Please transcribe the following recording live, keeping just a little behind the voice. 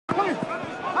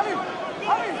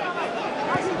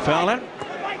Fowler.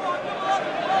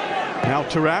 Now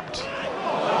Taarabt.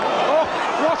 Oh,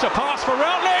 what a pass for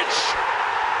Routledge!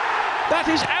 That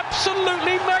is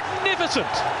absolutely magnificent.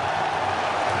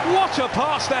 What a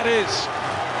pass that is.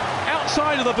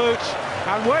 Outside of the boot,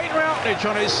 and Wayne Routledge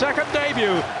on his second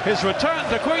debut, his return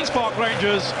to Queen's Park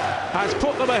Rangers, has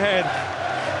put them ahead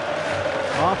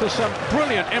after some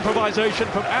brilliant improvisation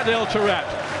from Adel Taarabt.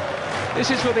 This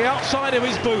is with the outside of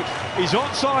his boot. He's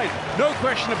onside, no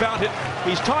question about it.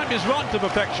 He's timed his run to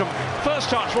perfection. First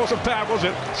touch wasn't bad, was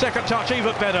it? Second touch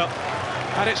even better.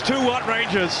 And it's 2-1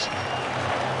 Rangers.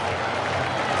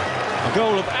 A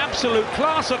goal of absolute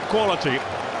class and quality.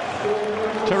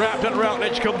 Taarabt and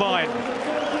Routledge combined.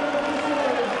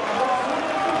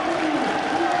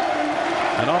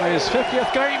 And on his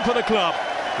 50th game for the club,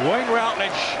 Wayne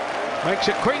Routledge makes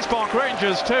it Queen's Park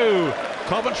Rangers 2,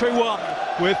 Coventry 1,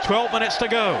 with 12 minutes to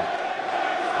go.